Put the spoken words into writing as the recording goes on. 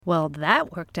Well,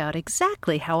 that worked out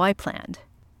exactly how I planned,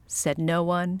 said no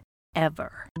one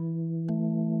ever.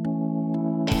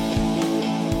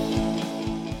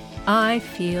 I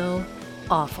Feel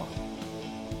Awful,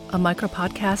 a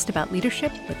micro-podcast about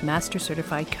leadership with Master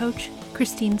Certified Coach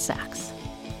Christine Sachs.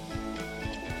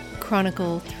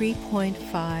 Chronicle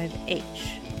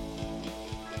 3.5H,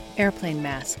 Airplane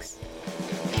Masks.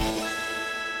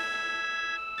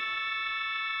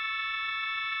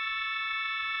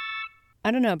 I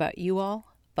don't know about you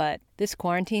all, but this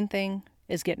quarantine thing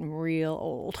is getting real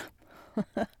old.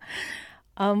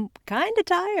 I'm kind of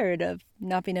tired of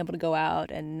not being able to go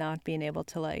out and not being able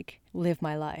to, live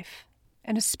my life.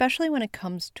 And especially when it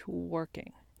comes to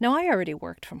working. Now, I already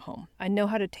worked from home. I know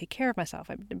how to take care of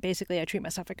myself. I treat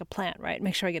myself like a plant, right?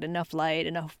 Make sure I get enough light,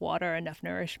 enough water, enough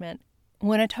nourishment.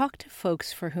 When I talk to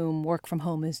folks for whom work from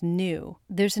home is new,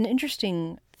 there's an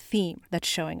interesting theme that's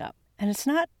showing up. And it's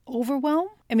not overwhelm.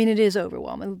 I mean, it is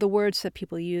overwhelm. The words that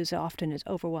people use often is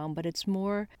overwhelm, but it's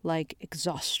more like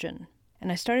exhaustion.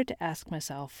 And I started to ask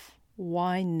myself,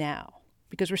 why now?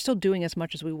 Because we're still doing as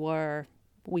much as we were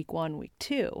week 1, week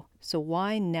 2. So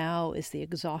why now is the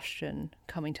exhaustion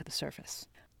coming to the surface?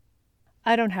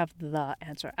 I don't have the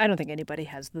answer. I don't think anybody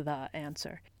has the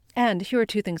answer. And here are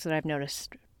 2 things that I've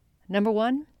noticed. Number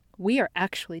 1, we are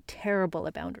actually terrible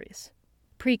at boundaries.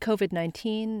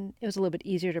 Pre-COVID-19, it was a little bit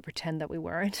easier to pretend that we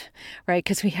weren't, right?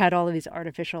 Because we had all of these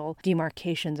artificial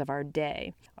demarcations of our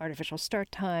day. Artificial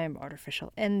start time,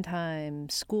 artificial end time,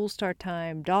 school start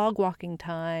time, dog walking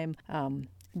time,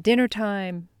 dinner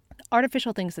time.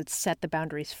 Artificial things that set the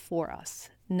boundaries for us.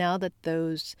 Now that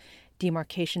those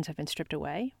demarcations have been stripped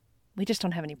away, we just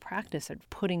don't have any practice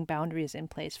at putting boundaries in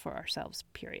place for ourselves,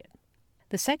 period.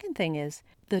 The second thing is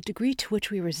the degree to which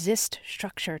we resist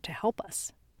structure to help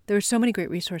us. There are so many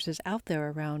great resources out there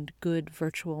around good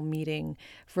virtual meeting,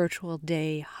 virtual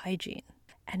day hygiene.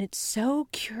 And it's so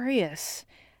curious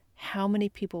how many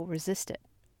people resist it.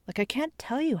 I can't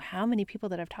tell you how many people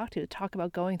that I've talked to talk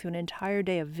about going through an entire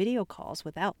day of video calls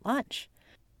without lunch.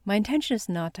 My intention is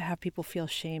not to have people feel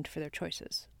shamed for their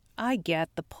choices. I get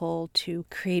the pull to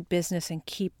create business and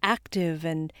keep active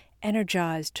and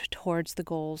energized towards the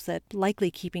goals that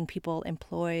likely keeping people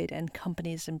employed and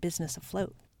companies and business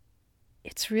afloat.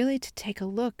 It's really to take a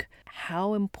look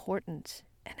how important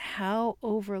and how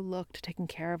overlooked taking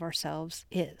care of ourselves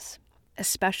is,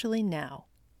 especially now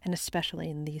and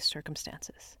especially in these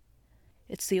circumstances.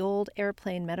 It's the old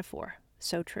airplane metaphor,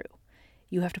 so true.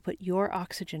 You have to put your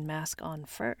oxygen mask on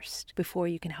first before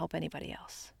you can help anybody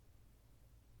else.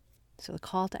 So the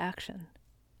call to action.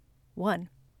 1,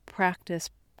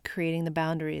 practice creating the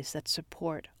boundaries that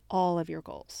support all of your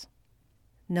goals.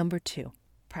 Number 2,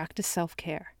 practice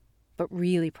self-care. But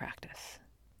really practice.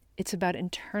 It's about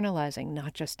internalizing,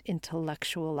 not just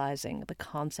intellectualizing the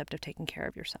concept of taking care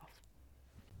of yourself.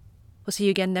 We'll see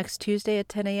you again next Tuesday at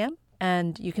 10 a.m.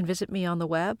 And you can visit me on the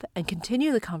web and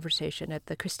continue the conversation at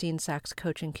the Christine Sachs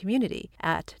Coaching community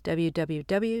at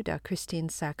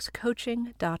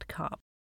www.christinesachscoaching.com.